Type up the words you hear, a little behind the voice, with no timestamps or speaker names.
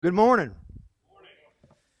Good morning.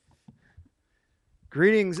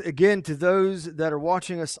 Greetings again to those that are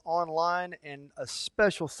watching us online, and a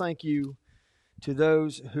special thank you to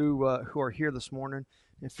those who are here this morning.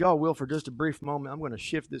 If y'all will, for just a brief moment, I'm going to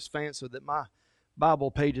shift this fan so that my Bible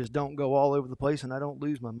pages don't go all over the place and I don't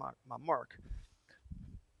lose my mark.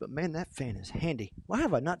 But man, that fan is handy. Why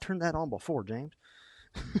have I not turned that on before, James?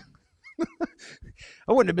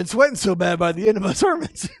 I wouldn't have been sweating so bad by the end of my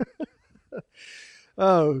sermons.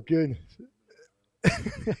 Oh, goodness.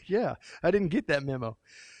 Yeah, I didn't get that memo.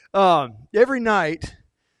 Every night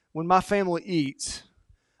when my family eats,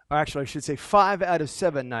 or actually I should say 5 out of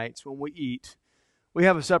 7 nights when we eat, we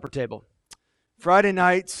have a supper table. Friday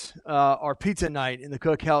nights are pizza night in the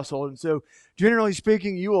Cook household, and so generally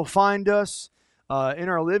speaking, you will find us in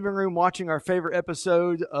our living room watching our favorite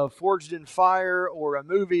episode of Forged in Fire, or a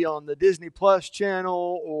movie on the Disney Plus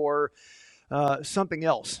channel, or something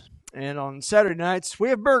else. And on Saturday nights, we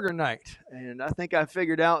have burger night. And I think I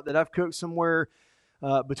figured out that I've cooked somewhere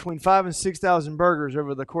between 5,000 and 6,000 burgers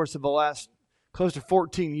over the course of the last close to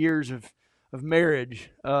 14 years of marriage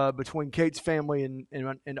between Kate's family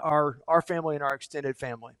and our family and our extended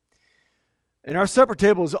family. And our supper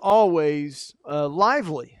table is always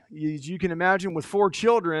lively. As you can imagine, with 4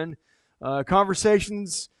 children,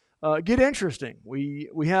 conversations get interesting. We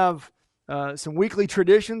have some weekly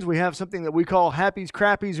traditions. We have something that we call Happies,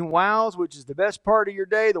 Crappies, and Wows, which is the best part of your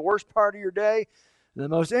day, the worst part of your day, and the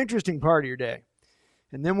most interesting part of your day.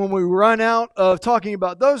 And then when we run out of talking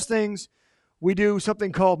about those things, we do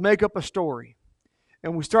something called Make Up a Story.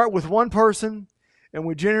 And we start with one person, and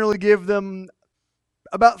we generally give them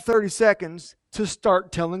about 30 seconds to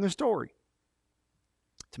start telling a story,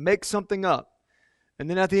 to make something up. And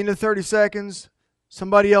then at the end of 30 seconds,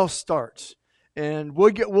 somebody else starts. And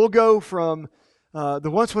we'll go from there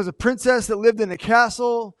once was a princess that lived in a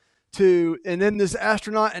castle to, and then this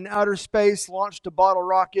astronaut in outer space launched a bottle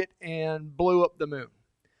rocket and blew up the moon.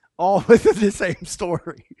 All within the same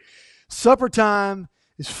story. Supper time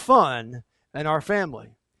is fun in our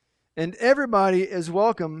family. And everybody is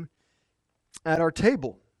welcome at our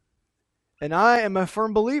table. And I am a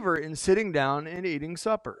firm believer in sitting down and eating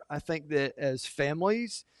supper. I think that as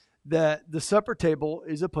families, that the supper table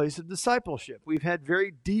is a place of discipleship. We've had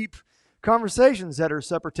very deep conversations at our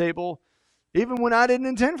supper table, even when I didn't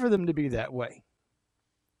intend for them to be that way.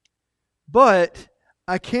 But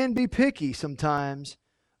I can be picky sometimes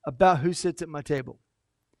about who sits at my table.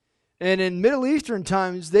 And in Middle Eastern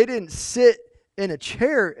times, they didn't sit in a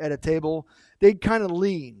chair at a table. They kind of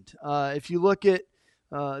leaned. If you look at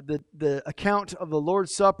the account of the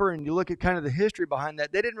Lord's Supper and you look at kind of the history behind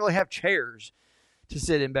that, they didn't really have chairs to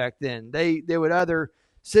sit in back then. They would either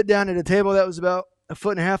sit down at a table that was about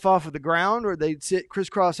 1.5 feet off of the ground, or they'd sit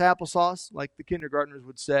crisscross applesauce, like the kindergartners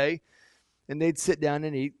would say, and they'd sit down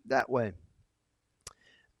and eat that way.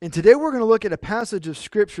 And today we're going to look at a passage of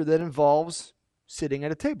Scripture that involves sitting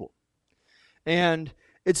at a table. And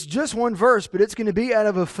it's just one verse, but it's going to be out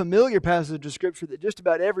of a familiar passage of Scripture that just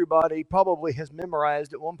about everybody probably has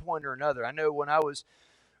memorized at one point or another. I know when I was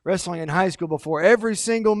wrestling in high school, before every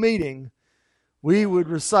single meeting, we would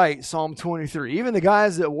recite Psalm 23. Even the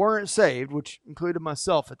guys that weren't saved, which included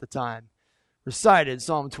myself at the time, recited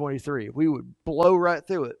Psalm 23. We would blow right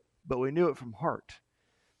through it, but we knew it from heart.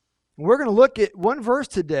 We're going to look at one verse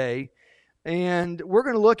today, and we're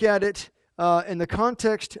going to look at it in the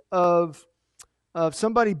context of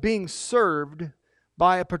somebody being served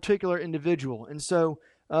by a particular individual. And so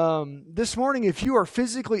this morning, if you are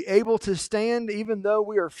physically able to stand, even though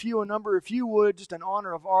we are few in number, if you would, just in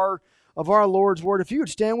honor of our Lord's Word, if you would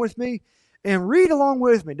stand with me and read along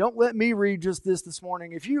with me. Don't let me read just this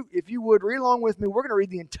morning. If you would read along with me, we're going to read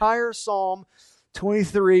the entire Psalm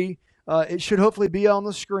 23. It should hopefully be on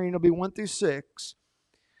the screen. It'll be 1 through 6.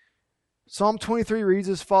 Psalm 23 reads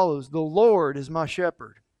as follows: The Lord is my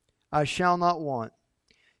shepherd, I shall not want.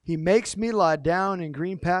 He makes me lie down in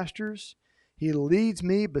green pastures. He leads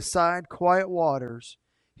me beside quiet waters.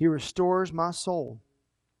 He restores my soul.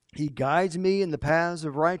 He guides me in the paths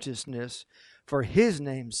of righteousness for His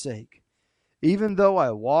name's sake. Even though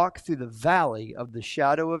I walk through the valley of the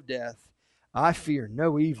shadow of death, I fear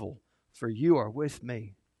no evil, for You are with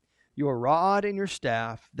me. Your rod and Your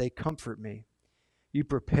staff, they comfort me. You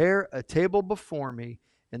prepare a table before me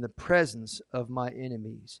in the presence of my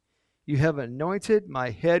enemies. You have anointed my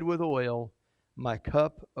head with oil. My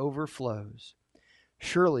cup overflows.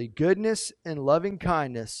 Surely goodness and loving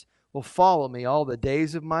kindness will follow me all the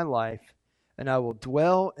days of my life, and I will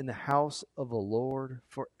dwell in the house of the Lord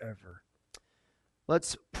forever.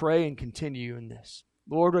 Let's pray and continue in this.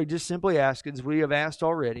 Lord, I just simply ask, as we have asked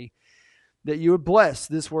already, that You would bless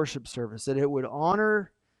this worship service, that it would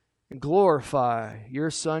honor and glorify your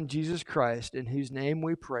Son, Jesus Christ, in whose name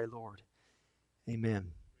we pray, Lord.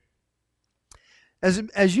 Amen.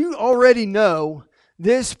 As you already know,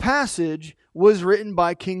 this passage was written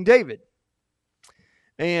by King David.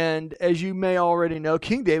 And as you may already know,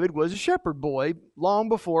 King David was a shepherd boy long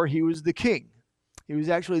before he was the king. He was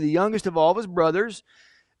actually the youngest of all of his brothers.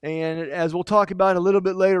 And as we'll talk about a little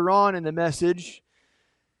bit later on in the message,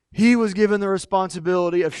 he was given the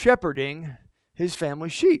responsibility of shepherding his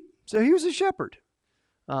family's sheep. So he was a shepherd.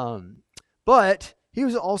 But he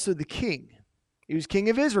was also the king. He was king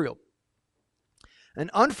of Israel. And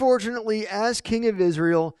unfortunately, as king of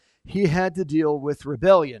Israel, he had to deal with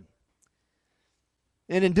rebellion.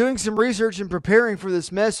 And in doing some research and preparing for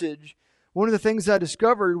this message, one of the things I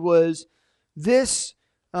discovered was this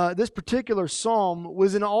particular psalm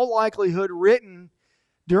was in all likelihood written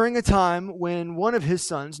during a time when one of his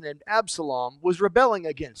sons, named Absalom, was rebelling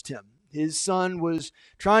against him. His son was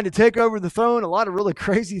trying to take over the throne. A lot of really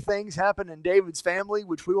crazy things happened in David's family,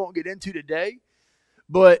 which we won't get into today.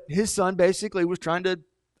 But his son basically was trying to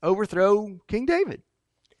overthrow King David.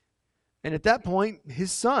 And at that point,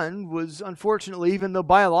 his son was, unfortunately, even though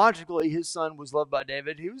biologically his son was loved by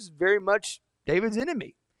David, he was very much David's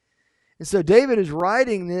enemy. And so David is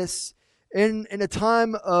writing this in a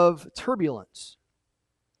time of turbulence.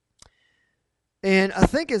 And I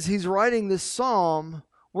think as he's writing this psalm,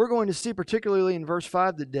 we're going to see, particularly in verse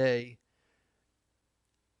 5 today,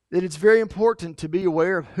 that it's very important to be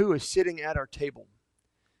aware of who is sitting at our table.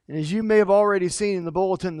 And as you may have already seen in the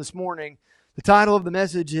bulletin this morning, the title of the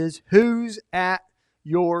message is, Who's at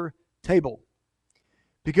Your Table?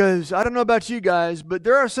 Because I don't know about you guys, but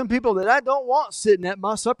there are some people that I don't want sitting at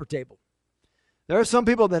my supper table. There are some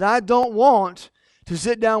people that I don't want to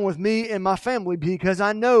sit down with me and my family because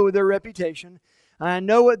I know their reputation. I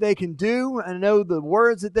know what they can do. I know the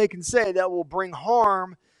words that they can say that will bring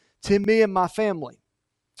harm to me and my family.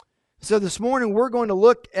 So this morning we're going to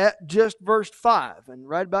look at just verse 5. And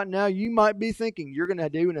right about now you might be thinking you're going to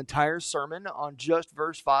do an entire sermon on just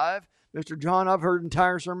verse 5. Mr. John, I've heard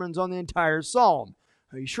entire sermons on the entire psalm.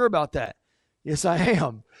 Are you sure about that? Yes, I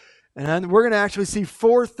am. And we're going to actually see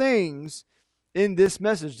 4 things in this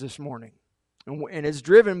message this morning. And it's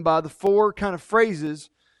driven by the 4 kind of phrases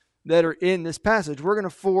that are in this passage. We're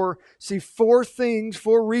going to see 4 things,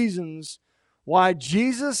 4 reasons why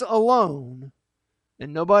Jesus alone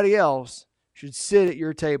and nobody else should sit at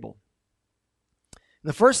your table. And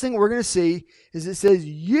the first thing we're going to see is it says,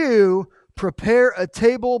 you prepare a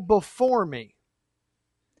table before me.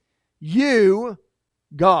 You,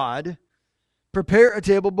 God, prepare a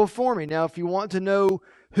table before me. Now, if you want to know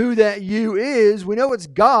who that you is, we know it's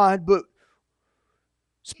God, but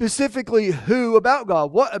specifically who about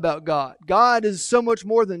God? What about God? God is so much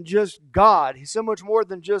more than just God. He's so much more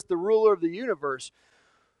than just the ruler of the universe.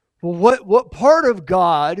 Well, what part of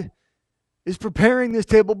God is preparing this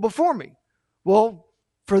table before me? Well,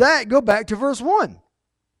 for that, go back to verse 1. It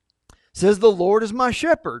says, the Lord is my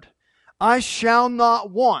shepherd. I shall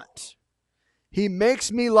not want. He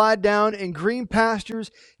makes me lie down in green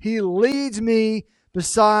pastures. He leads me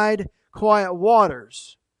beside quiet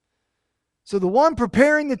waters. So the one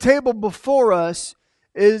preparing the table before us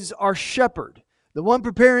is our shepherd. The one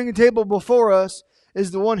preparing the table before us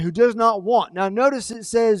is the one who does not want. Now notice it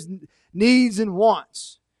says needs and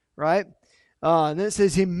wants, right? And then it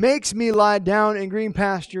says he makes me lie down in green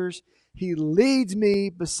pastures. He leads me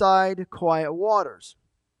beside quiet waters.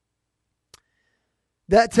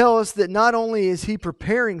 That tells us that not only is he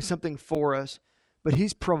preparing something for us, but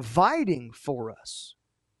he's providing for us.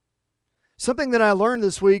 Something that I learned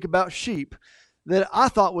this week about sheep that I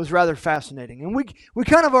thought was rather fascinating. And we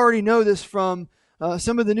kind of already know this from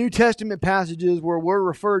some of the New Testament passages where we're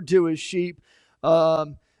referred to as sheep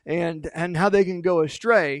and how they can go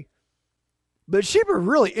astray. But sheep are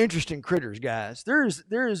really interesting critters, guys.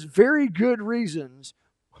 There's very good reasons,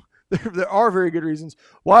 there are very good reasons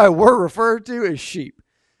why we're referred to as sheep.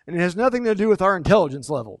 And it has nothing to do with our intelligence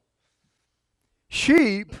level.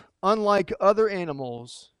 Sheep, unlike other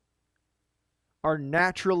animals, are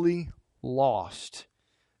naturally lost.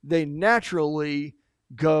 They naturally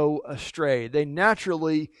go astray. They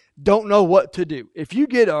naturally don't know what to do. If you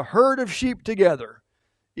get a herd of sheep together,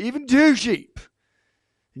 even 2 sheep,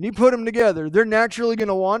 and you put them together, they're naturally going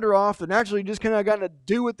to wander off. They're naturally just kind of going to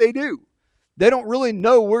do what they do. They don't really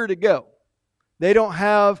know where to go. They don't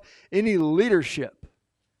have any leadership.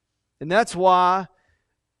 And that's why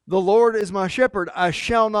the Lord is my shepherd, I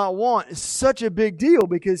shall not want is such a big deal,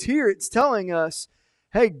 because here it's telling us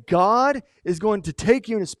Hey, God is going to take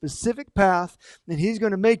you in a specific path, and He's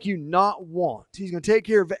going to make you not want. He's going to take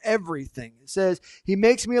care of everything. It says, He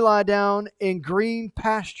makes me lie down in green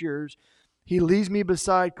pastures. He leads me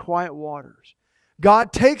beside quiet waters.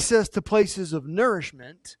 God takes us to places of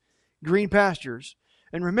nourishment, green pastures.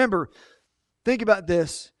 And remember, think about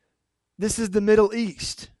this. This is the Middle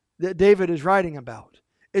East that David is writing about.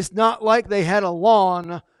 It's not like they had a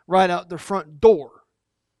lawn right out the front door.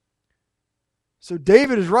 So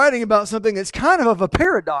David is writing about something that's kind of a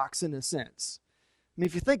paradox in a sense. I mean,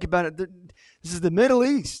 if you think about it, this is the Middle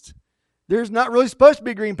East. There's not really supposed to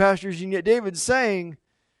be green pastures, and yet David's saying,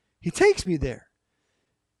 He takes me there.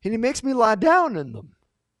 And He makes me lie down in them.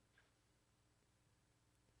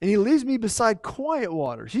 And He leads me beside quiet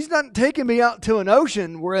waters. He's not taking me out to an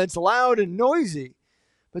ocean where it's loud and noisy,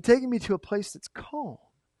 but taking me to a place that's calm.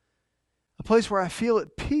 A place where I feel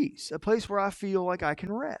at peace. A place where I feel like I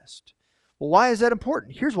can rest. Well, why is that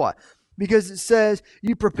important? Here's why. Because it says,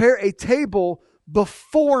 you prepare a table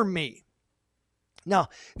before me. Now,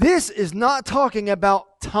 this is not talking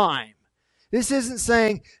about time. This isn't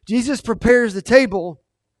saying Jesus prepares the table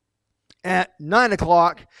at 9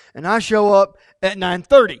 o'clock and I show up at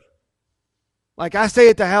 9:30. Like I stay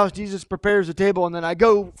at the house, Jesus prepares the table, and then I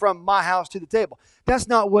go from my house to the table. That's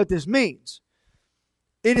not what this means.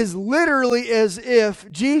 It is literally as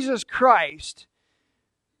if Jesus Christ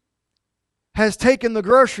has taken the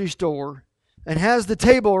grocery store and has the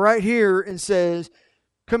table right here and says,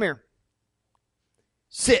 come here,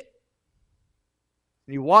 sit.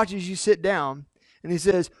 And He watches you sit down and He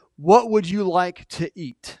says, what would you like to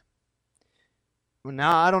eat? Well,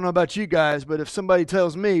 now, I don't know about you guys, but if somebody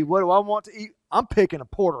tells me, what do I want to eat? I'm picking a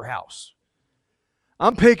porterhouse.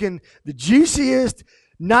 I'm picking the juiciest,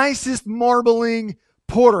 nicest marbling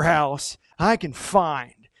porterhouse I can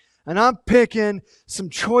find. And I'm picking some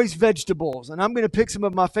choice vegetables. And I'm going to pick some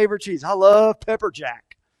of my favorite cheese. I love pepper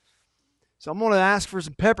jack. So I'm going to ask for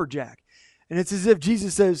some pepper jack. And it's as if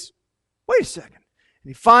Jesus says, wait a second. And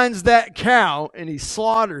He finds that cow and He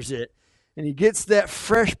slaughters it. And He gets that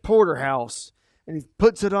fresh porterhouse and He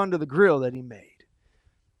puts it onto the grill that He made.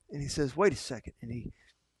 And He says, wait a second. And He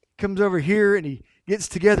comes over here and He gets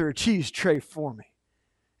together a cheese tray for me.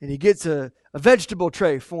 And He gets a vegetable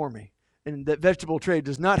tray for me. And that vegetable tray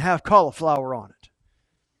does not have cauliflower on it.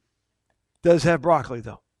 Does have broccoli,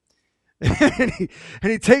 though. and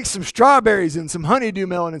he takes some strawberries and some honeydew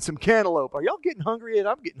melon and some cantaloupe. Are y'all getting hungry yet?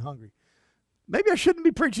 I'm getting hungry. Maybe I shouldn't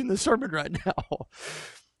be preaching this sermon right now.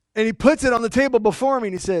 And He puts it on the table before me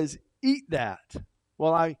and He says, eat that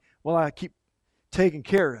while I keep taking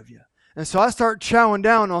care of you. And so I start chowing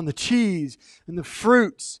down on the cheese and the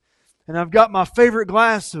fruits. And I've got my favorite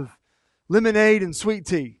glass of lemonade and sweet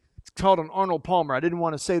tea. It's called an Arnold Palmer. I didn't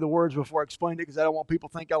want to say the words before I explained it because I don't want people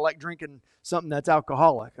to think I like drinking something that's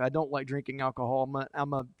alcoholic. I don't like drinking alcohol.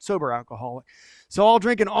 I'm a sober alcoholic. So I'll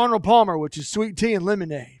drink an Arnold Palmer, which is sweet tea and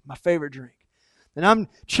lemonade, my favorite drink. And I'm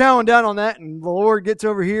chowing down on that, and the Lord gets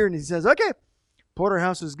over here and He says, okay,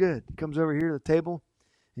 porterhouse is good. He comes over here to the table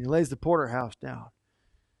and He lays the porterhouse down.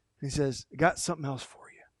 And He says, I got something else for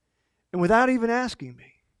you. And without even asking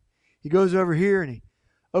me, He goes over here and He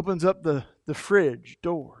opens up the fridge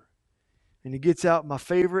door. And He gets out my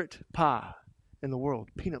favorite pie in the world,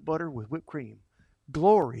 peanut butter with whipped cream.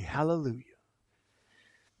 Glory, hallelujah.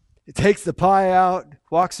 He takes the pie out,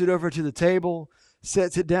 walks it over to the table,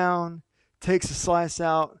 sets it down, takes a slice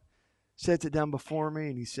out, sets it down before me,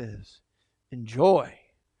 and He says, enjoy.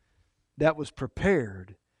 That was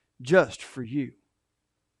prepared just for you.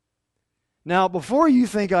 Now, before you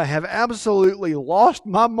think I have absolutely lost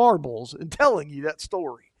my marbles in telling you that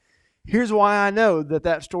story, here's why I know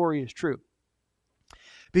that story is true.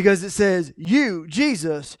 Because it says, you,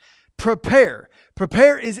 Jesus, prepare.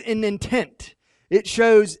 Prepare is an intent. It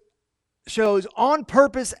shows on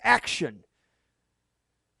purpose action.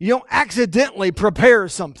 You don't accidentally prepare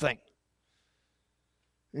something.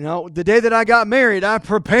 You know, the day that I got married, I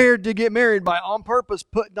prepared to get married by on purpose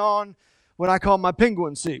putting on what I call my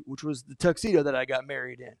penguin suit, which was the tuxedo that I got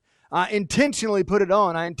married in. I intentionally put it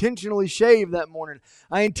on. I intentionally shaved that morning.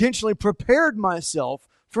 I intentionally prepared myself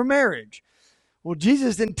for marriage. Well,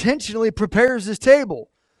 Jesus intentionally prepares this table.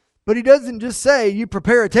 But He doesn't just say, you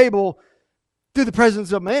prepare a table through the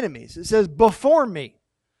presence of my enemies. It says, before me.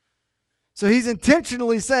 So He's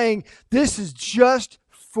intentionally saying, this is just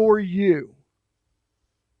for you.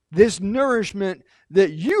 This nourishment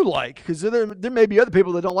that you like, because there may be other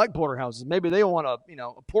people that don't like porterhouses. Maybe they want a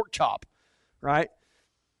pork chop, right?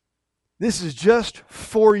 This is just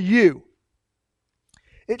for you.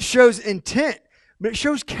 It shows intent, but it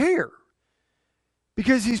shows care.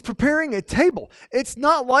 Because He's preparing a table. It's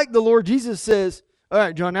not like the Lord Jesus says, All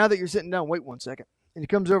right, John, now that you're sitting down, wait 1 second. And he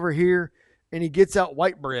comes over here and he gets out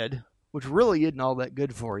white bread, which really isn't all that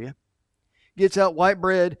good for you. Gets out white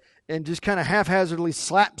bread and just kind of haphazardly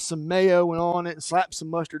slaps some mayo on it and slaps some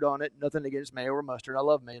mustard on it. Nothing against mayo or mustard. I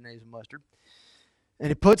love mayonnaise and mustard. And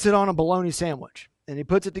he puts it on a bologna sandwich. And he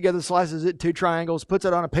puts it together, slices it in 2 triangles, puts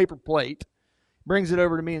it on a paper plate, brings it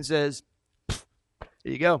over to me and says,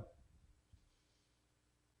 here you go.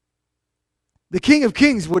 The King of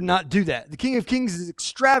Kings would not do that. The King of Kings is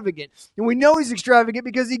extravagant. And we know he's extravagant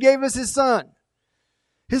because he gave us his son.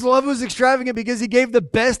 His love was extravagant because he gave the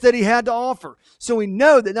best that he had to offer. So we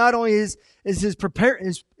know that not only is his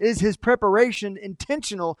preparation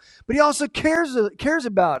intentional, but he also cares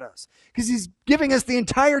about us because he's giving us the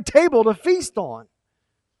entire table to feast on.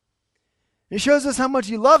 It shows us how much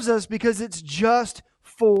he loves us because it's just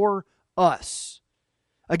for us.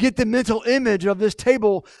 I get the mental image of this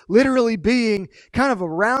table literally being kind of a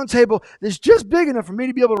round table that's just big enough for me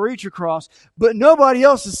to be able to reach across, but nobody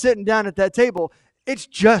else is sitting down at that table. It's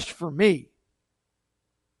just for me.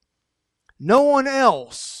 No one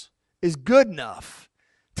else is good enough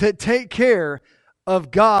to take care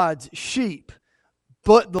of God's sheep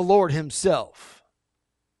but the Lord himself.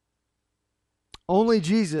 Only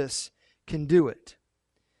Jesus can do it.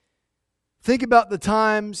 Think about the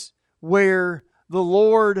times where the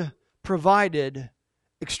Lord provided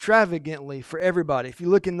extravagantly for everybody. If you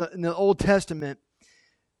look in the Old Testament,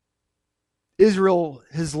 Israel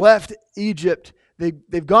has left Egypt.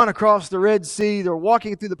 They've gone across the Red Sea. They're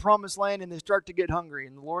walking through the Promised Land, and they start to get hungry.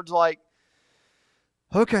 And the Lord's like,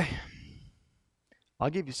 okay, I'll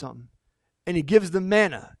give you something. And he gives them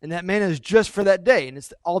manna. And that manna is just for that day. And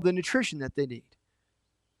it's all the nutrition that they need.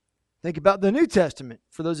 Think about the New Testament.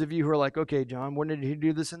 For those of you who are like, okay, John, when did he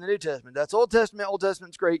do this in the New Testament? That's Old Testament. Old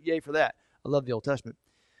Testament's great. Yay for that. I love the Old Testament.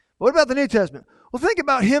 But what about the New Testament? Well, think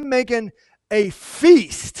about him making a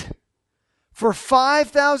feast for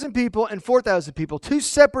 5,000 people and 4,000 people. 2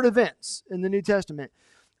 separate events in the New Testament.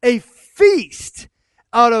 A feast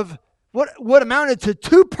out of what amounted to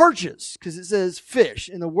 2 perches, because it says fish,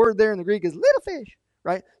 and the word there in the Greek is little fish,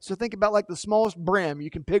 right? So think about like the smallest brim you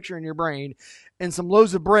can picture in your brain and some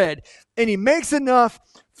loaves of bread. And he makes enough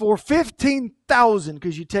for 15,000,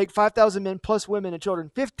 because you take 5,000 men plus women and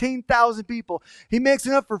children, 15,000 people. He makes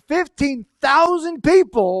enough for 15,000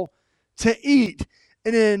 people to eat.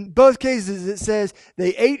 And in both cases, it says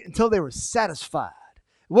they ate until they were satisfied.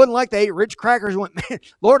 It wasn't like they ate rich crackers and went, man,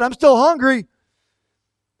 Lord, I'm still hungry.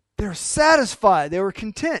 They're satisfied. They were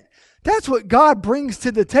content. That's what God brings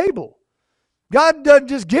to the table. God doesn't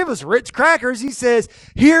just give us rich crackers. He says,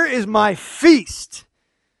 here is my feast.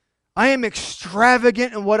 I am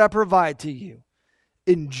extravagant in what I provide to you.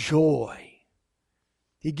 Enjoy.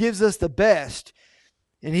 He gives us the best,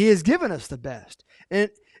 and he has given us the best. And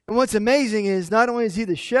what's amazing is not only is he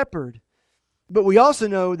the shepherd, but we also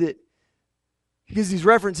know that, because he's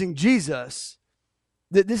referencing Jesus,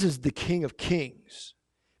 that this is the King of Kings.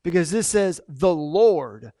 Because this says, the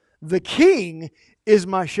Lord, the King, is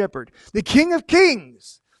my shepherd. The King of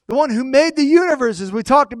Kings, the one who made the universe, as we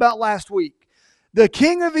talked about last week. The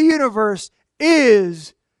King of the universe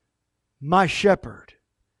is my shepherd.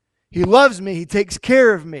 He loves me. He takes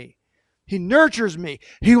care of me. He nurtures me.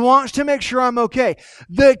 He wants to make sure I'm okay.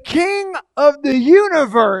 The King of the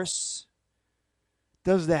universe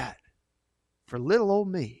does that for little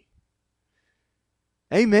old me.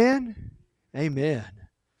 Amen. Amen.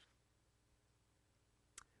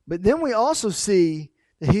 But then we also see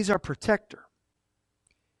that he's our protector.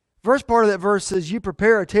 First part of that verse says, you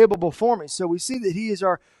prepare a table before me. So we see that he is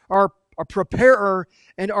our preparer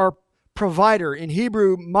and our provider. In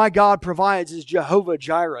Hebrew, my God provides is Jehovah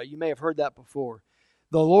Jireh. You may have heard that before.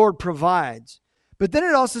 The Lord provides. But then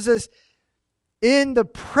it also says, in the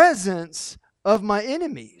presence of my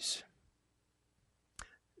enemies.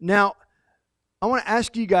 Now, I want to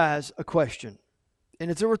ask you guys a question.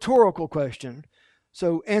 And it's a rhetorical question.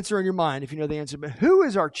 So answer in your mind if you know the answer. But who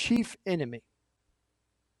is our chief enemy?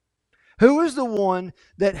 Who is the one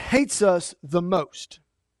that hates us the most?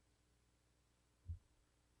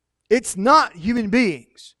 It's not human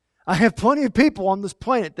beings. I have plenty of people on this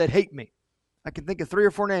planet that hate me. I can think of 3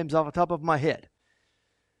 or 4 names off the top of my head.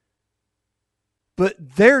 But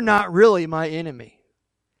they're not really my enemy.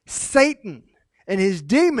 Satan and his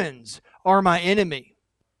demons are my enemy.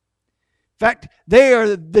 In fact, they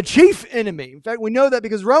are the chief enemy. In fact, we know that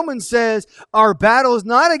because Romans says our battle is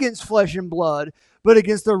not against flesh and blood, but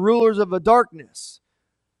against the rulers of the darkness.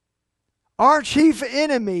 Our chief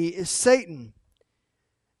enemy is Satan.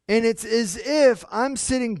 And it's as if I'm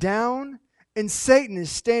sitting down and Satan is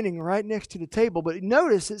standing right next to the table. But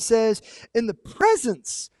notice it says, in the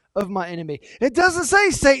presence of my enemy. It doesn't say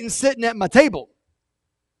Satan's sitting at my table.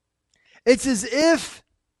 It's as if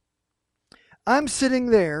I'm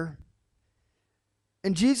sitting there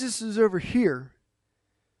and Jesus is over here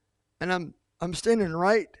and I'm sitting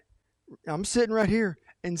right here,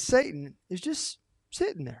 and Satan is just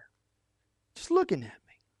sitting there, just looking at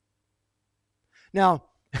me. Now,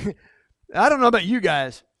 I don't know about you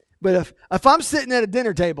guys, but if I'm sitting at a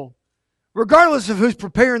dinner table, regardless of who's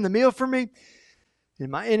preparing the meal for me,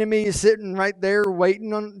 and my enemy is sitting right there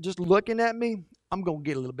waiting on, just looking at me, I'm going to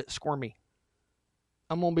get a little bit squirmy.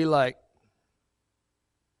 I'm going to be like,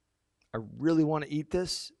 I really want to eat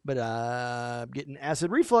this, but I'm getting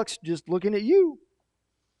acid reflux just looking at you.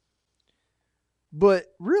 But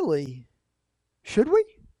really, should we?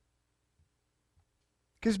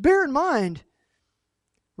 Because bear in mind,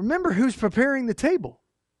 remember who's preparing the table.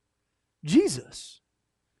 Jesus.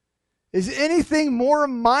 Is anything more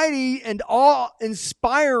mighty and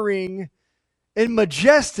awe-inspiring and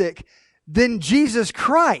majestic than Jesus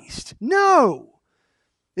Christ? No.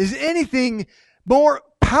 Is anything more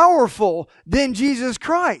powerful than Jesus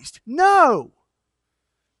Christ? No.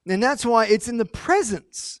 And that's why it's in the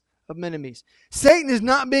presence of enemies. Satan is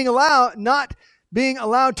not being allowed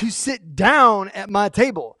to sit down at my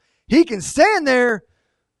table. He can stand there,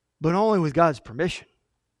 but only with God's permission.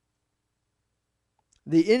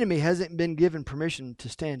 The enemy hasn't been given permission to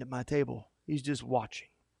stand at my table. He's just watching.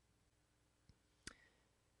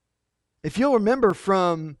 If you'll remember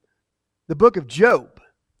from the book of Job,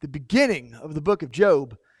 the beginning of the book of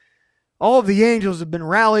Job, all of the angels have been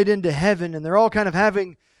rallied into heaven, and they're all kind of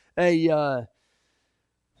having a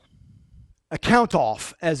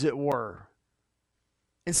count-off, as it were.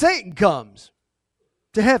 And Satan comes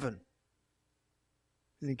to heaven.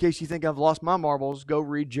 And in case you think I've lost my marbles, go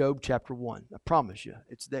read Job chapter 1. I promise you,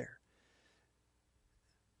 it's there.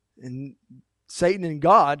 And Satan and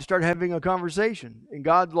God start having a conversation. And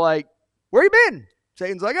God's like, where you been?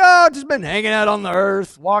 Satan's like, oh, I've just been hanging out on the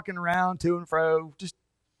earth, walking around to and fro, just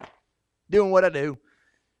doing what I do.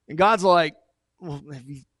 And God's like, well, have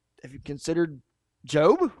you considered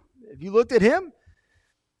Job? Have you looked at him?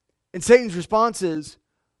 And Satan's response is,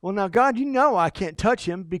 well, now, God, you know I can't touch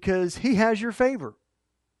him because he has your favor.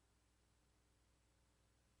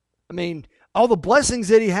 I mean, all the blessings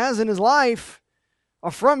that he has in his life are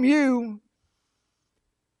from you.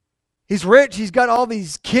 He's rich. He's got all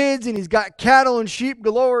these kids, and he's got cattle and sheep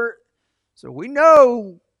galore. So we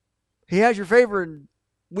know he has your favor, and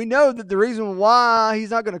we know that the reason why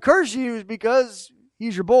he's not going to curse you is because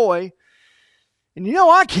he's your boy. And you know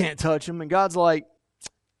I can't touch him. And God's like,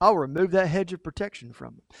 I'll remove that hedge of protection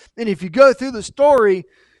from him. And if you go through the story,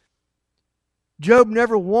 Job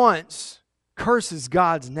never once curses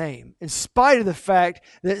God's name, in spite of the fact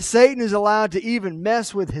that Satan is allowed to even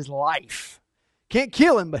mess with his life. Can't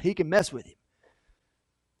kill him, but he can mess with him.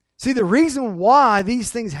 See, the reason why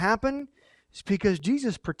these things happen is because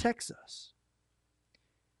Jesus protects us.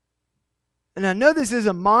 And I know this is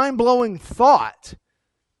a mind-blowing thought,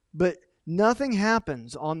 but nothing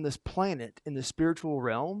happens on this planet in the spiritual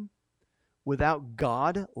realm without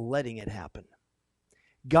God letting it happen.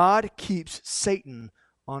 God keeps Satan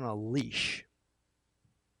on a leash,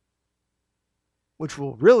 which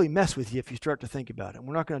will really mess with you if you start to think about it.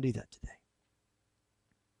 We're not going to do that today.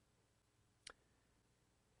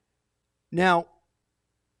 Now,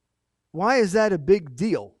 why is that a big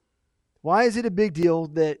deal? Why is it a big deal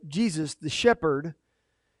that Jesus, the shepherd,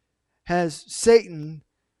 has Satan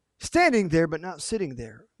standing there but not sitting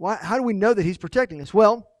there? Why? How do we know that he's protecting us?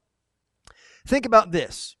 Well, think about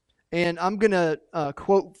this. And I'm going to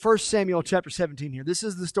quote 1 Samuel chapter 17 here. This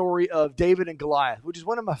is the story of David and Goliath, which is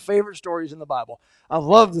one of my favorite stories in the Bible. I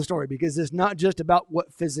love the story because it's not just about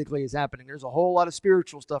what physically is happening. There's a whole lot of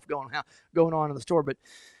spiritual stuff going on in the story. But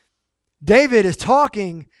David is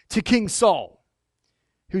talking to King Saul,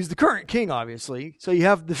 who's the current king, obviously. So you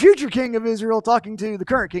have the future king of Israel talking to the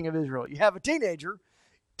current king of Israel. You have a teenager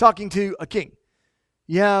talking to a king.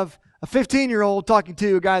 You have a 15-year-old talking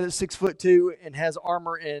to a guy that's 6'2" and has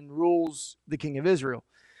armor and rules the king of Israel.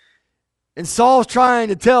 And Saul's trying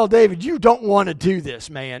to tell David, you don't want to do this,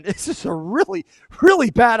 man. It's just a really, really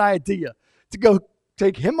bad idea to go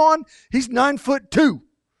take him on. He's 9'2",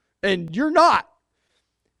 and you're not.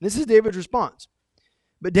 This is David's response.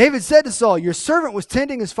 But David said to Saul, your servant was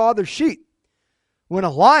tending his father's sheep. When a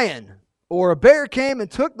lion or a bear came and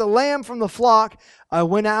took the lamb from the flock, I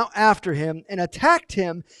went out after him and attacked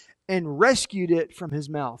him and rescued it from his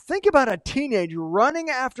mouth. Think about a teenager running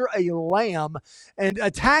after a lamb and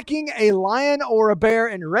attacking a lion or a bear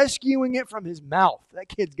and rescuing it from his mouth. That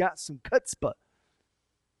kid's got some chutzpah.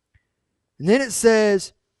 And then it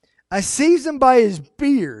says, I seized him by his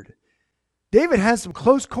beard. David has some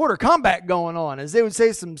close quarter combat going on, as they would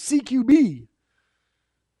say, some CQB.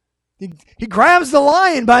 He grabs the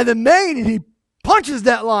lion by the mane and he punches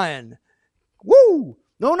that lion. Woo!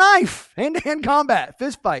 No knife. Hand-to-hand combat.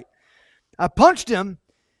 Fist fight. I punched him.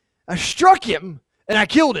 I struck him. And I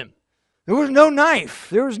killed him. There was no knife.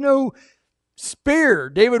 There was no spear.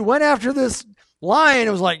 David went after this lion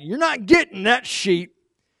and was like, you're not getting that sheep.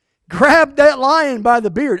 Grabbed that lion by the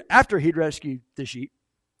beard after he'd rescued the sheep.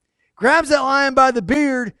 Grabs that lion by the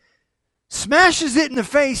beard, smashes it in the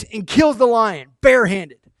face, and kills the lion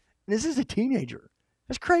barehanded. And this is a teenager.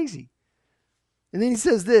 That's crazy. And then he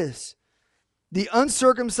says this, the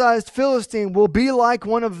uncircumcised Philistine will be like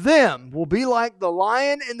one of them, will be like the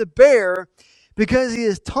lion and the bear, because he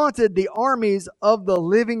has taunted the armies of the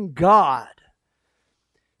living God.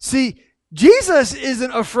 See, Jesus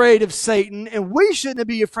isn't afraid of Satan, and we shouldn't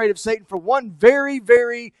be afraid of Satan for one very,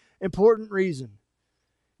 very important reason.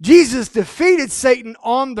 Jesus defeated Satan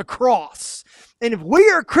on the cross. And if we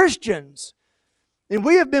are Christians, and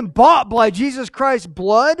we have been bought by Jesus Christ's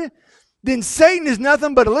blood, then Satan is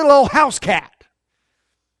nothing but a little old house cat.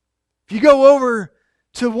 If you go over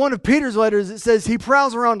to one of Peter's letters, it says he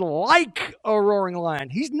prowls around like a roaring lion.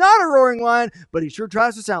 He's not a roaring lion, but he sure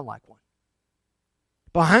tries to sound like one.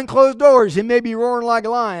 Behind closed doors, he may be roaring like a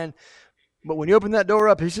lion, but when you open that door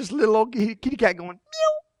up, he's just a little old kitty cat going,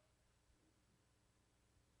 meow.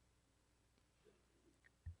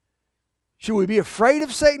 Should we be afraid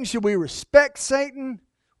of Satan? Should we respect Satan?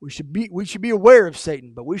 We should be aware of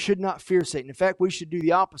Satan, but we should not fear Satan. In fact, we should do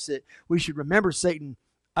the opposite. We should remember, Satan,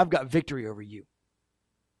 I've got victory over you.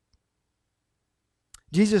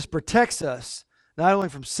 Jesus protects us not only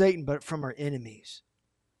from Satan, but from our enemies.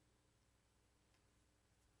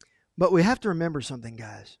 But we have to remember something,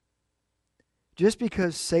 guys. Just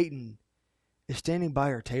because Satan is standing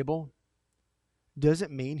by our table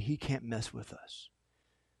doesn't mean he can't mess with us.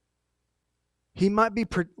 We might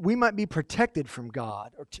be protected from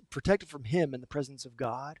God or protected from him in the presence of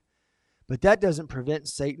God, but that doesn't prevent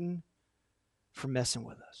Satan from messing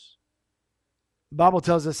with us. The Bible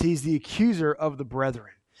tells us he's the accuser of the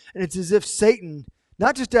brethren. And it's as if Satan,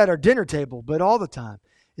 not just at our dinner table, but all the time,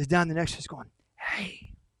 is down the next to us going,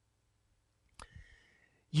 hey,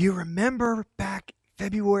 you remember back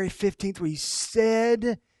February 15th where you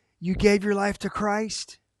said you gave your life to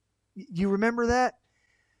Christ? You remember that?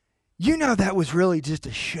 You know that was really just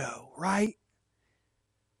a show, right?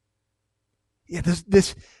 Yeah,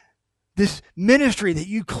 this ministry that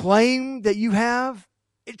you claim that you have,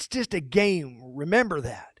 it's just a game. Remember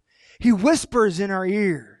that. He whispers in our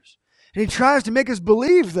ears, and he tries to make us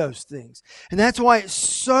believe those things. And that's why it's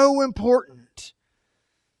so important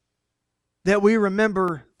that we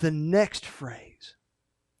remember the next phrase.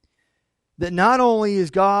 That not only is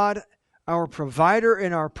God our provider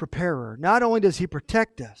and our preparer, not only does he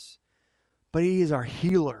protect us, but he is our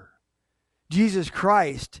healer. Jesus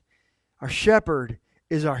Christ, our shepherd,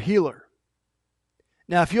 is our healer.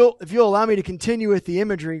 Now, if you'll allow me to continue with the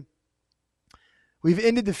imagery, we've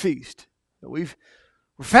ended the feast. We're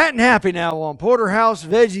fat and happy now on porterhouse,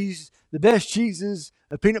 veggies, the best cheeses,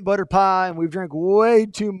 a peanut butter pie, and we've drank way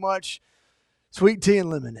too much sweet tea and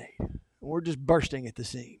lemonade. We're just bursting at the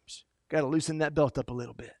seams. Got to loosen that belt up a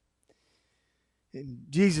little bit. And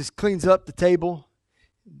Jesus cleans up the table,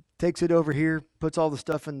 takes it over here, puts all the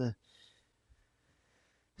stuff in the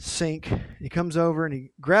sink. He comes over and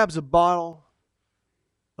he grabs a bottle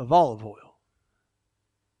of olive oil.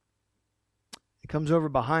 He comes over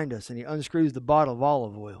behind us and he unscrews the bottle of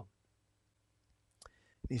olive oil.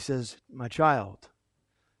 He says, my child,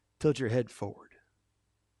 tilt your head forward.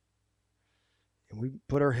 And we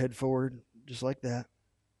put our head forward just like that.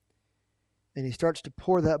 And he starts to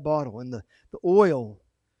pour that bottle, and the oil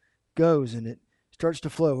goes and it starts to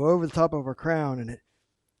flow over the top of our crown, and it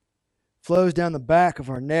flows down the back of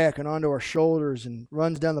our neck and onto our shoulders and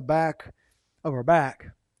runs down the back of our back.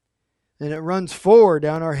 And it runs forward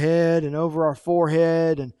down our head and over our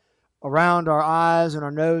forehead and around our eyes and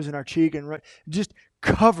our nose and our cheek, and it just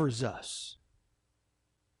covers us.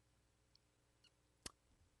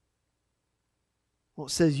 Well,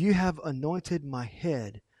 it says, you have anointed my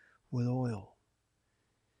head with oil.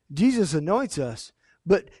 Jesus anoints us,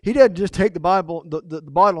 but he doesn't just take the bottle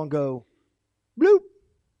and go, bloop.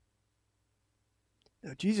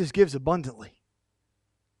 No, Jesus gives abundantly.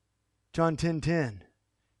 John 10:10.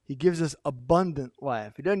 He gives us abundant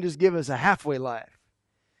life. He doesn't just give us a halfway life.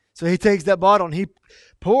 So he takes that bottle and he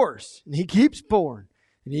pours, and he keeps pouring,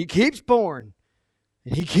 and he keeps pouring,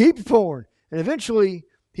 and he keeps pouring. And eventually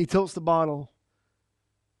he tilts the bottle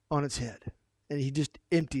on its head, and he just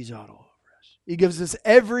empties out all over He gives us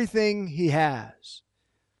everything He has.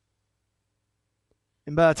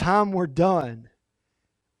 And by the time we're done,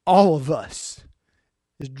 all of us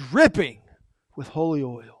is dripping with holy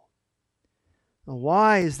oil. Now,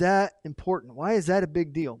 why is that important? Why is that a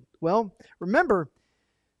big deal? Well, remember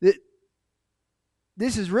that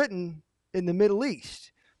this is written in the Middle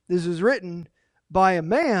East. This is written by a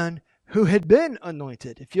man who had been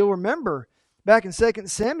anointed. If you'll remember, back in 2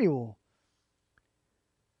 Samuel,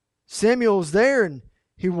 Samuel's there and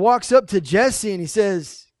he walks up to Jesse and he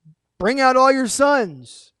says, "Bring out all your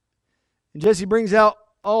sons." And Jesse brings out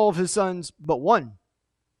all of his sons but one,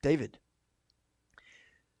 David.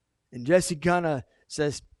 And Jesse kind of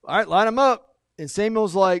says, "All right, line them up." And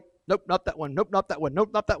Samuel's like, "Nope, not that one. Nope, not that one.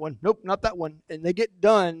 Nope, not that one. Nope, not that one." And they get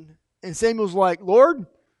done. And Samuel's like, "Lord,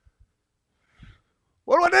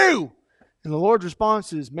 what do I do?" And the Lord's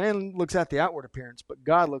response is, "Man looks at the outward appearance, but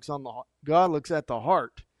God looks at the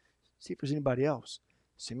heart. See if there's anybody else."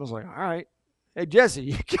 Samuel's like, "All right. Hey, Jesse,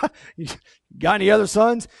 you got any other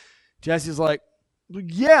sons?" Jesse's like,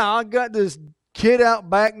 "Yeah, I got this kid out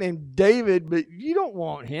back named David, but you don't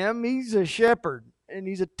want him. He's a shepherd, and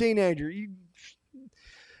he's a teenager.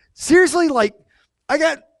 Seriously, like, I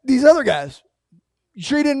got these other guys. You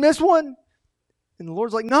sure you didn't miss one?" And the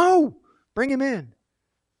Lord's like, "No, bring him in."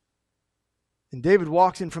 And David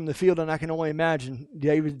walks in from the field, and I can only imagine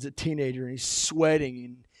David's a teenager, and he's sweating,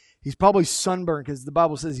 and he's probably sunburned because the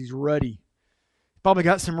Bible says he's ruddy. He's probably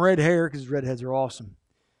got some red hair because redheads are awesome.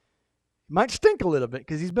 He might stink a little bit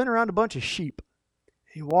because he's been around a bunch of sheep.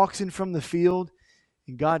 He walks in from the field,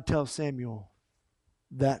 and God tells Samuel,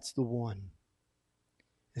 "That's the one."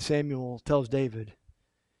 And Samuel tells David,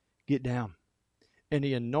 "Get down." And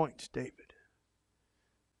he anoints David.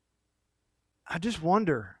 I just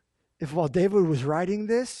wonder if while David was writing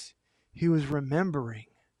this, he was remembering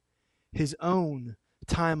his own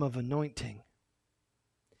time of anointing.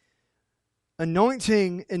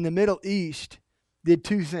 Anointing in the Middle East did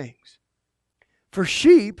two things. For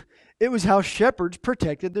sheep, it was how shepherds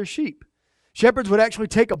protected their sheep. Shepherds would actually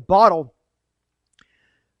take a bottle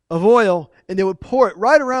of oil and they would pour it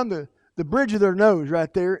right around the bridge of their nose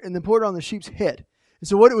right there and then pour it on the sheep's head. And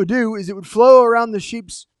so what it would do is it would flow around the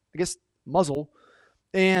sheep's, muzzle,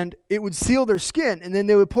 and it would seal their skin. And then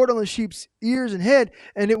they would pour it on the sheep's ears and head,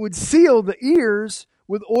 and it would seal the ears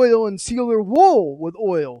with oil and seal their wool with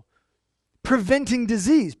oil, preventing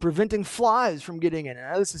disease, preventing flies from getting in.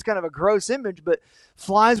 Now, this is kind of a gross image, but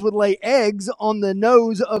flies would lay eggs on the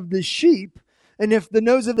nose of the sheep. And if the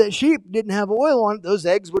nose of that sheep didn't have oil on it, those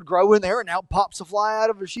eggs would grow in there, and out pops a fly out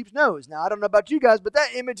of a sheep's nose. Now, I don't know about you guys, but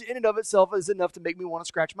that image in and of itself is enough to make me want to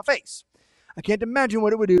scratch my face. I can't imagine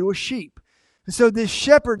what it would do to a sheep. And so this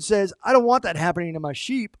shepherd says, "I don't want that happening to my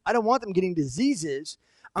sheep. I don't want them getting diseases.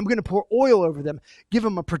 I'm going to pour oil over them, give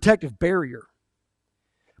them a protective barrier."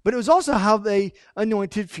 But it was also how they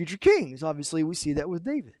anointed future kings. Obviously, we see that with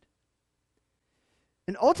David.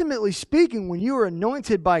 And ultimately speaking, when you were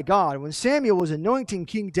anointed by God, when Samuel was anointing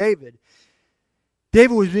King David,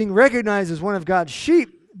 David was being recognized as one of God's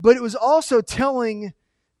sheep, but it was also telling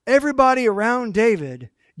everybody around David,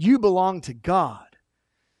 you belong to God.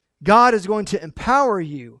 God is going to empower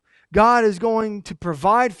you. God is going to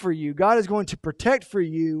provide for you. God is going to protect for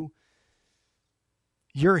you.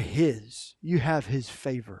 You're His. You have His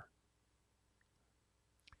favor.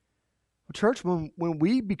 Well, church, when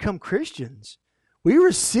we become Christians, we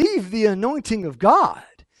receive the anointing of God.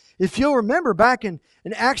 If you'll remember back in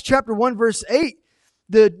Acts chapter 1, verse 8,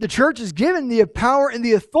 the church is given the power and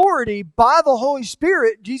the authority by the Holy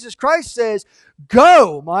Spirit. Jesus Christ says,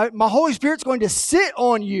 "Go, my Holy Spirit's going to sit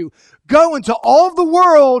on you. Go into all of the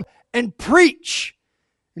world and preach,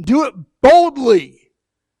 and do it boldly."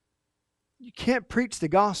 You can't preach the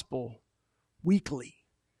gospel weakly.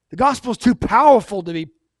 The gospel is too powerful to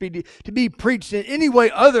be preached in any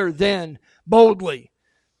way other than boldly.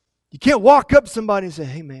 You can't walk up to somebody and say,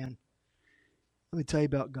 "Hey man, let me tell you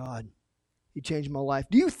about God. He changed my life."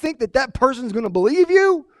 Do you think that person's going to believe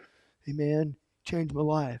you? "Hey man, he changed my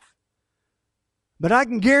life." But I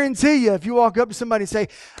can guarantee you, if you walk up to somebody and say,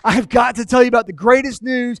 "I've got to tell you about the greatest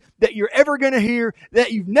news that you're ever going to hear,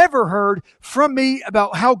 that you've never heard from me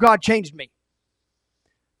about how God changed me,"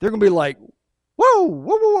 they're going to be like,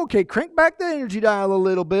 whoa, okay, crank back the energy dial a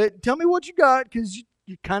little bit. Tell me what you got, because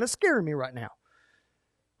you're kind of scaring me right now.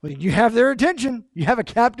 Well, you have their attention. You have a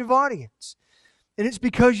captive audience. And it's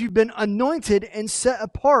because you've been anointed and set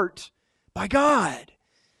apart by God.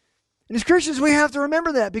 And as Christians, we have to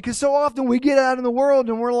remember that, because so often we get out in the world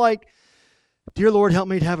and we're like, "Dear Lord, help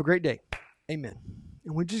me to have a great day. Amen."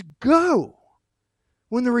 And we just go.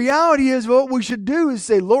 When the reality is what we should do is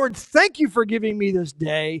say, Lord, thank you for giving me this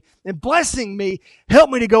day and blessing me. Help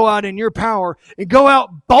me to go out in your power and go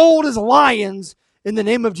out bold as lions in the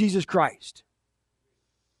name of Jesus Christ.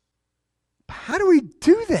 How do we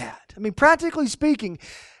do that? I mean, practically speaking,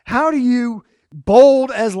 how do you,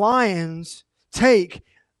 bold as lions, take,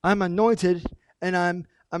 I'm anointed and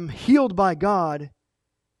I'm healed by God?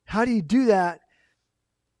 How do you do that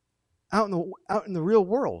out in the real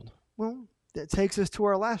world? Well, that takes us to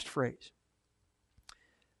our last phrase.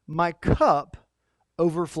 My cup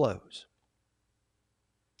overflows.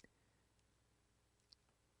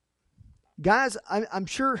 Guys, I'm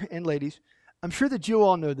sure, and ladies, I'm sure that you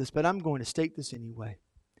all know this, but I'm going to state this anyway.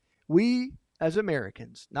 We, as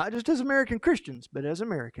Americans, not just as American Christians, but as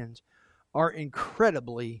Americans, are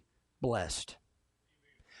incredibly blessed.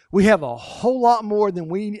 We have a whole lot more than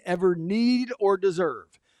we ever need or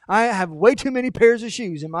deserve. I have way too many pairs of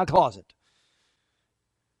shoes in my closet.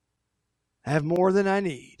 I have more than I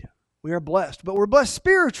need. We are blessed, but we're blessed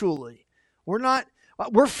spiritually.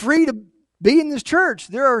 We're free to be in this church.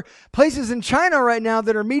 There are places in China right now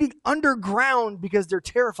that are meeting underground because they're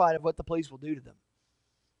terrified of what the police will do to them.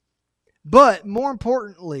 But more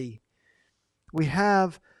importantly, we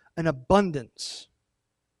have an abundance.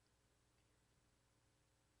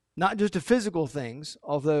 Not just of physical things,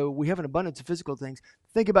 although we have an abundance of physical things.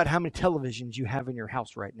 Think about how many televisions you have in your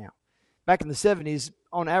house right now. Back in the 70s,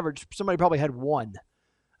 on average, somebody probably had one.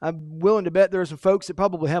 I'm willing to bet there are some folks that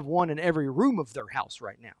probably have one in every room of their house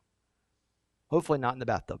right now. Hopefully not in the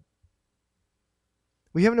bathtub.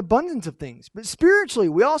 We have an abundance of things. But spiritually,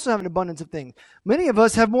 we also have an abundance of things. Many of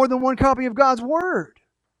us have more than one copy of God's Word.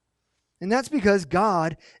 And that's because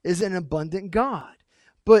God is an abundant God.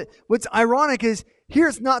 But what's ironic is here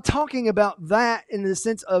it's not talking about that in the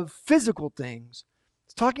sense of physical things.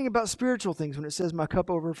 It's talking about spiritual things when it says my cup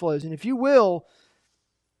overflows. And if you will,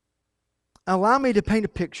 allow me to paint a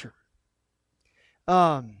picture.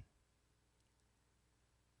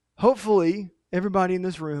 Hopefully, everybody in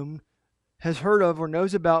this room has heard of or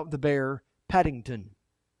knows about the bear Paddington.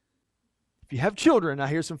 If you have children, I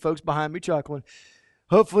hear some folks behind me chuckling.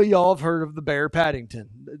 Hopefully, y'all have heard of the bear Paddington,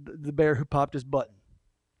 the bear who popped his button.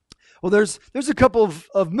 Well, there's a couple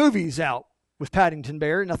of movies out with Paddington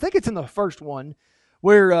Bear, and I think it's in the first one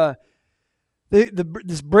where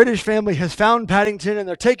this British family has found Paddington and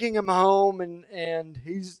they're taking him home, and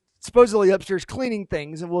he's supposedly upstairs cleaning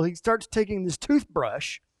things, and he starts taking this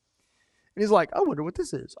toothbrush, and he's like, I wonder what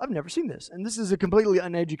this is. I've never seen this. And this is a completely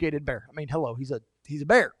uneducated bear. I mean, hello, he's a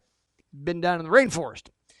bear. Been down in the rainforest.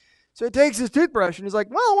 So he takes his toothbrush and he's like,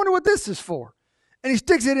 well, I wonder what this is for. And he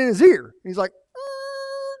sticks it in his ear. And he's like,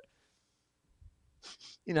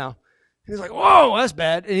 and he's like, whoa, that's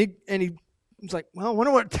bad. And he's like, well, I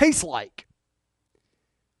wonder what it tastes like.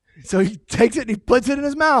 So he takes it and he puts it in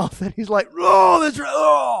his mouth. And he's like, oh, that's right.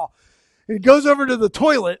 Oh. And he goes over to the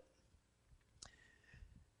toilet.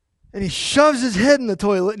 And he shoves his head in the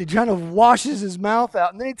toilet and he kind of washes his mouth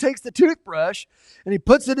out. And then he takes the toothbrush and he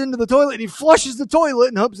puts it into the toilet and he flushes the toilet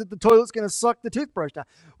and hopes that the toilet's going to suck the toothbrush down.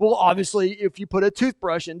 Well, obviously, if you put a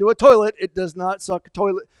toothbrush into a toilet, it does not suck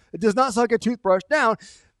a toothbrush down.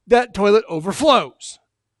 That toilet overflows.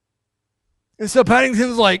 And so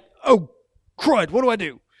Paddington's like, oh, crud, what do I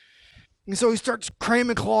do? And so he starts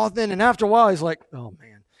cramming cloth in, and after a while, he's like, oh,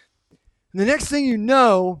 man. And the next thing you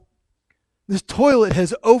know, this toilet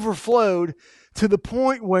has overflowed to the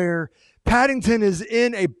point where Paddington is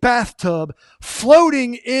in a bathtub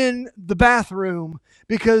floating in the bathroom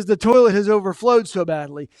because the toilet has overflowed so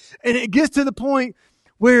badly. And it gets to the point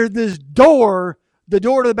where the door to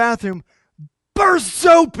the bathroom bursts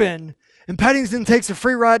open and Paddington takes a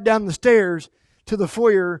free ride down the stairs to the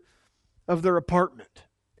foyer of their apartment.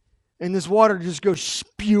 And this water just goes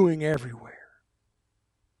spewing everywhere.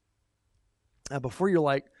 Now, before you're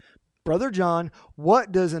like, Brother John,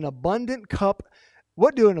 what do an abundant cup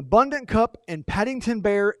and Paddington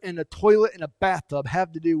Bear in a toilet in a bathtub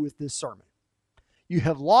have to do with this sermon? You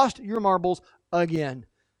have lost your marbles again.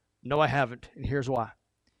 No, I haven't, and here's why.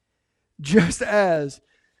 Just as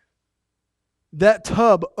that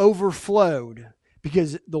tub overflowed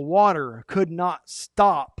because the water could not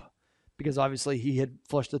stop, because obviously he had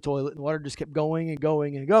flushed the toilet and the water just kept going and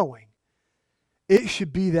going and going. It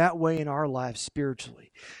should be that way in our lives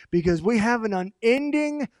spiritually, because we have an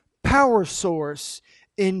unending power source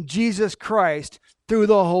in Jesus Christ through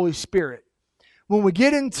the Holy Spirit. When we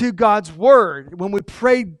get into God's Word, when we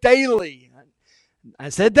pray daily, I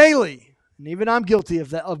said daily, and even I'm guilty of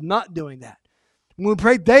that, of not doing that. When we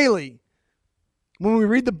pray daily, when we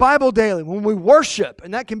read the Bible daily, when we worship,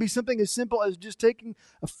 and that can be something as simple as just taking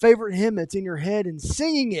a favorite hymn that's in your head and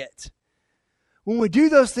singing it. when we do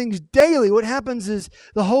those things daily, what happens is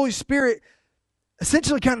the Holy Spirit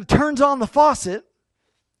essentially kind of turns on the faucet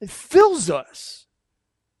and fills us.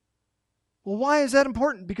 Well, why is that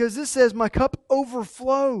important? Because this says my cup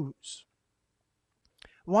overflows.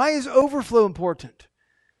 Why is overflow important?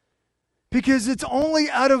 Because it's only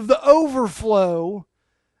out of the overflow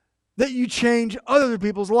that you change other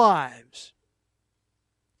people's lives.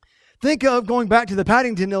 Think of, going back to the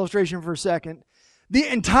Paddington illustration for a second, the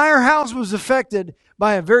entire house was affected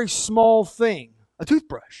by a very small thing, a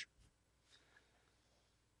toothbrush.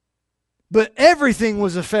 But everything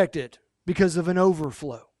was affected because of an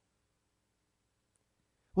overflow.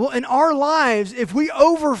 Well, in our lives, if we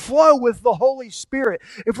overflow with the Holy Spirit,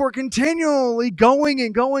 if we're continually going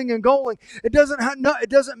and going and going, it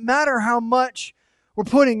doesn't matter how much we're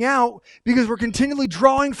putting out, because we're continually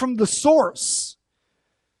drawing from the source.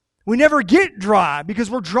 We never get dry because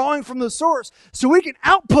we're drawing from the source. So we can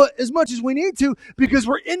output as much as we need to because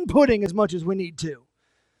we're inputting as much as we need to.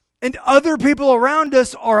 And other people around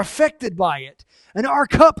us are affected by it. And our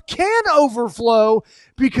cup can overflow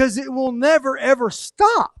because it will never, ever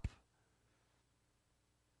stop.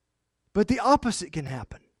 But the opposite can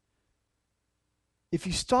happen. If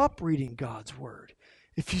you stop reading God's Word,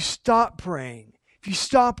 if you stop praying, if you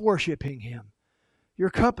stop worshiping Him,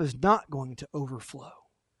 your cup is not going to overflow.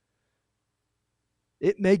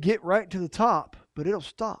 It may get right to the top, but it'll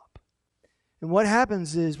stop. And what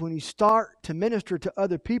happens is when you start to minister to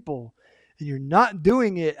other people, and you're not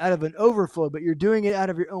doing it out of an overflow, but you're doing it out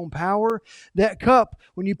of your own power, that cup,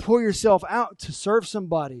 when you pour yourself out to serve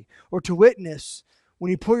somebody or to witness, when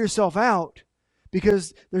you pour yourself out,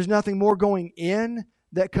 because there's nothing more going in,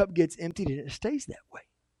 that cup gets emptied and it stays that way.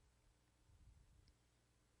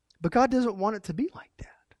 But God doesn't want it to be like that.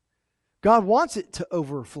 God wants it to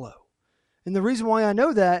overflow. And the reason why I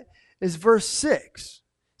know that is verse 6.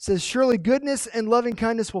 It says, surely goodness and loving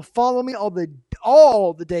kindness will follow me all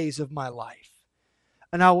the days of my life,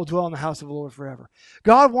 and I will dwell in the house of the Lord forever.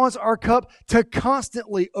 God wants our cup to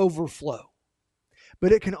constantly overflow.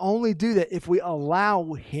 But it can only do that if we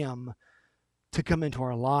allow Him to come into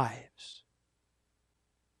our lives.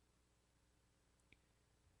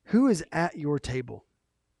 Who is at your table?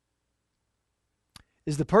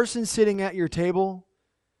 Is the person sitting at your table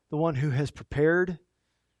the one who has prepared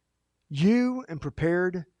you and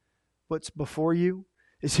prepared what's before you?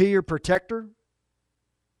 Is He your protector?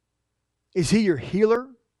 Is He your healer?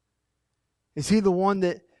 Is He the one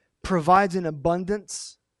that provides an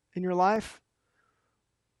abundance in your life?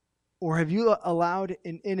 Or have you allowed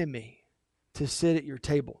an enemy to sit at your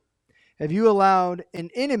table? Have you allowed an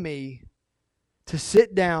enemy to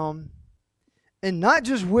sit down and not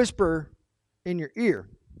just whisper in your ear,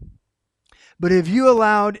 but have you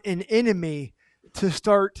allowed an enemy to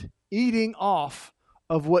start eating off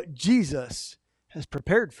of what Jesus has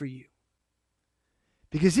prepared for you?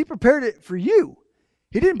 Because He prepared it for you.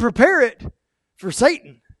 He didn't prepare it for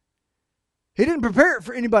Satan. He didn't prepare it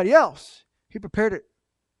for anybody else. He prepared it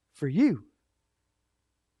for you.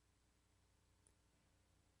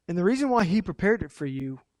 And the reason why He prepared it for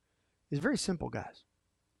you is very simple, guys.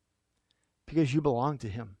 Because you belong to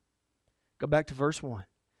Him. Go back to verse 1.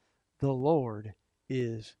 The Lord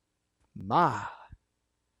is my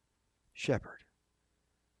shepherd.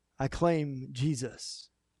 I claim Jesus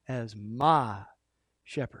as my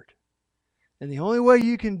shepherd. And the only way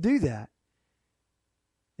you can do that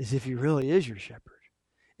is if He really is your shepherd.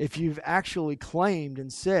 If you've actually claimed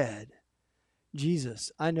and said,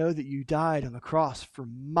 Jesus, I know that you died on the cross for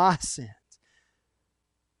my sins.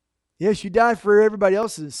 Yes, you died for everybody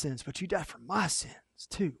else's sins, but you died for my sins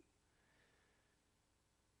too.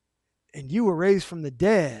 And you were raised from the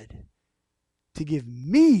dead to give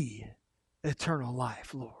me eternal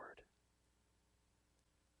life, Lord.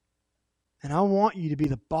 And I want you to be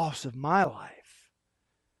the boss of my life.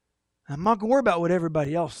 I'm not going to worry about what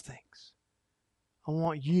everybody else thinks. I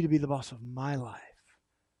want you to be the boss of my life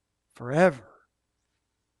forever.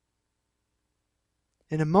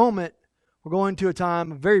 In a moment, we're going to a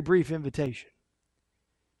time of very brief invitation.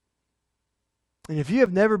 And if you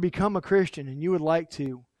have never become a Christian and you would like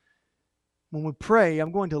to, when we pray,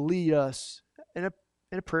 I'm going to lead us in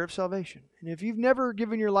a prayer of salvation. And if you've never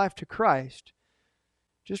given your life to Christ,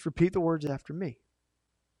 just repeat the words after me.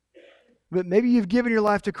 But maybe you've given your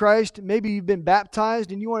life to Christ, maybe you've been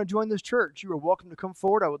baptized and you want to join this church. You are welcome to come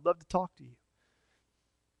forward. I would love to talk to you.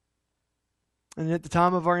 And at the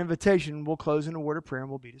time of our invitation, we'll close in a word of prayer and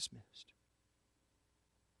we'll be dismissed.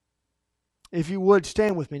 If you would,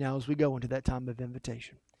 stand with me now as we go into that time of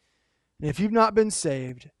invitation. And if you've not been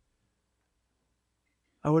saved,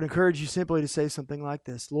 I would encourage you simply to say something like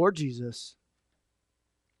this. Lord Jesus,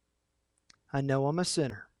 I know I'm a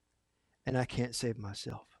sinner and I can't save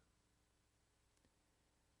myself.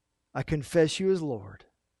 I confess you as Lord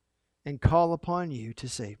and call upon you to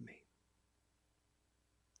save me.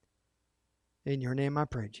 In your name I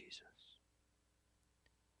pray, Jesus.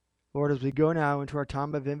 Lord, as we go now into our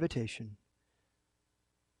time of invitation,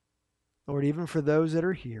 Lord, even for those that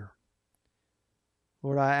are here,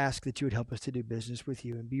 Lord, I ask that you would help us to do business with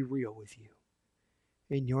you and be real with you.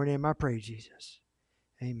 In your name I pray, Jesus.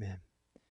 Amen.